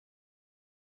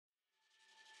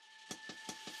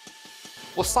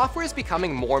While software is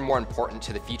becoming more and more important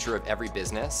to the future of every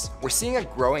business, we're seeing a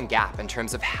growing gap in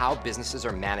terms of how businesses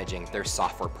are managing their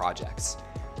software projects.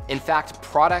 In fact,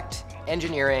 product,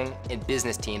 engineering, and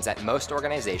business teams at most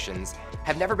organizations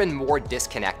have never been more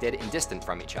disconnected and distant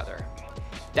from each other.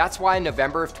 That's why in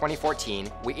November of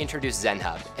 2014, we introduced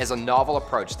ZenHub as a novel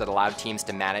approach that allowed teams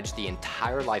to manage the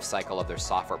entire lifecycle of their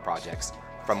software projects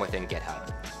from within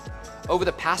GitHub. Over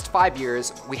the past 5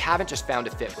 years, we haven't just found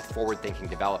a fit with forward-thinking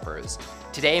developers.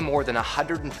 Today, more than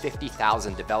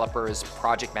 150,000 developers,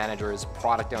 project managers,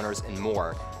 product owners, and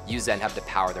more use ZenHub to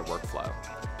power their workflow.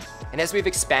 And as we've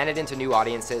expanded into new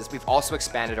audiences, we've also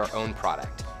expanded our own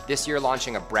product. This year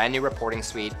launching a brand new reporting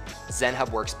suite, ZenHub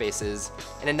Workspaces,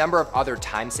 and a number of other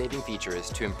time-saving features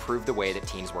to improve the way that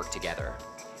teams work together.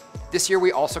 This year,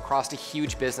 we also crossed a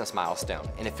huge business milestone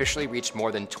and officially reached more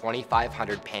than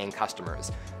 2,500 paying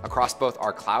customers across both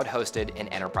our cloud-hosted and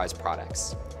enterprise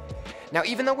products. Now,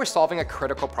 even though we're solving a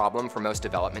critical problem for most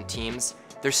development teams,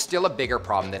 there's still a bigger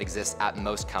problem that exists at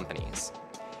most companies.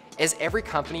 As every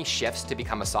company shifts to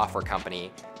become a software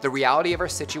company, the reality of our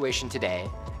situation today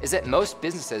is that most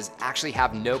businesses actually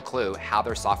have no clue how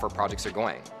their software projects are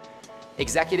going.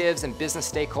 Executives and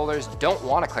business stakeholders don't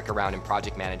want to click around in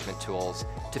project management tools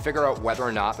to figure out whether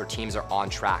or not their teams are on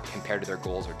track compared to their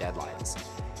goals or deadlines.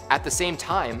 At the same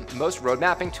time, most road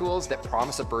mapping tools that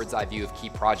promise a bird's eye view of key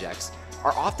projects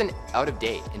are often out of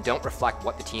date and don't reflect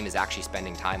what the team is actually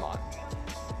spending time on.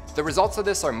 The results of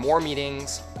this are more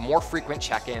meetings, more frequent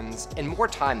check-ins, and more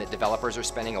time that developers are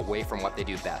spending away from what they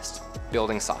do best,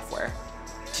 building software.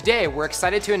 Today, we're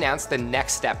excited to announce the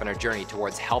next step in our journey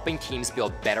towards helping teams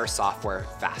build better software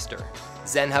faster,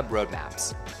 ZenHub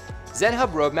Roadmaps.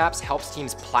 ZenHub Roadmaps helps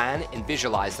teams plan and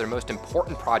visualize their most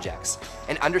important projects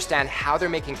and understand how they're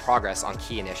making progress on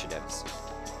key initiatives.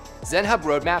 ZenHub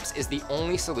Roadmaps is the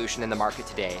only solution in the market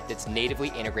today that's natively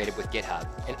integrated with GitHub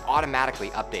and automatically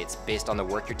updates based on the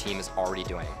work your team is already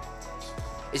doing.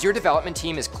 As your development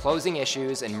team is closing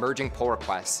issues and merging pull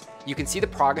requests, you can see the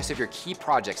progress of your key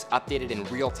projects updated in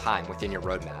real time within your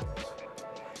roadmap.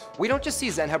 We don't just see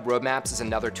ZenHub Roadmaps as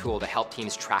another tool to help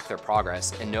teams track their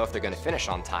progress and know if they're going to finish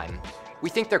on time. We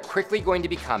think they're quickly going to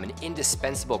become an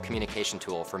indispensable communication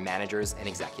tool for managers and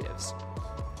executives.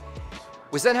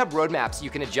 With ZenHub Roadmaps, you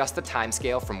can adjust the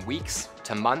timescale from weeks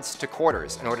to months to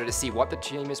quarters in order to see what the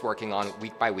team is working on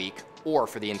week by week or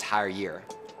for the entire year.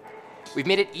 We've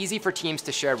made it easy for teams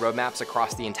to share roadmaps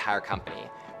across the entire company,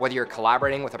 whether you're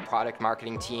collaborating with a product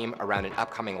marketing team around an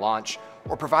upcoming launch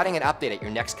or providing an update at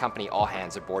your next company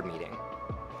all-hands or board meeting.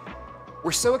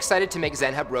 We're so excited to make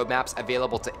ZenHub Roadmaps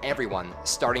available to everyone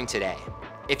starting today.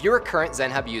 If you're a current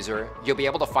ZenHub user, you'll be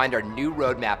able to find our new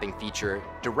road mapping feature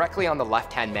directly on the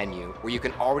left-hand menu where you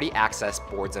can already access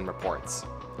boards and reports.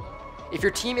 If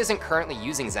your team isn't currently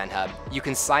using ZenHub, you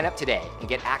can sign up today and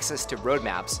get access to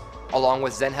roadmaps along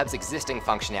with ZenHub's existing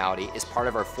functionality as part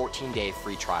of our 14-day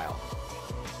free trial.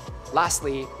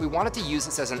 Lastly, we wanted to use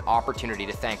this as an opportunity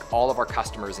to thank all of our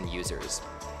customers and users.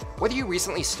 Whether you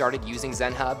recently started using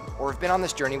ZenHub or have been on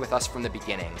this journey with us from the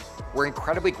beginning, we're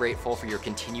incredibly grateful for your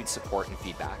continued support and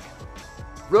feedback.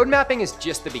 Road mapping is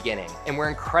just the beginning, and we're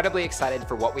incredibly excited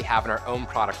for what we have in our own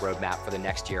product roadmap for the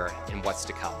next year and what's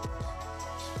to come.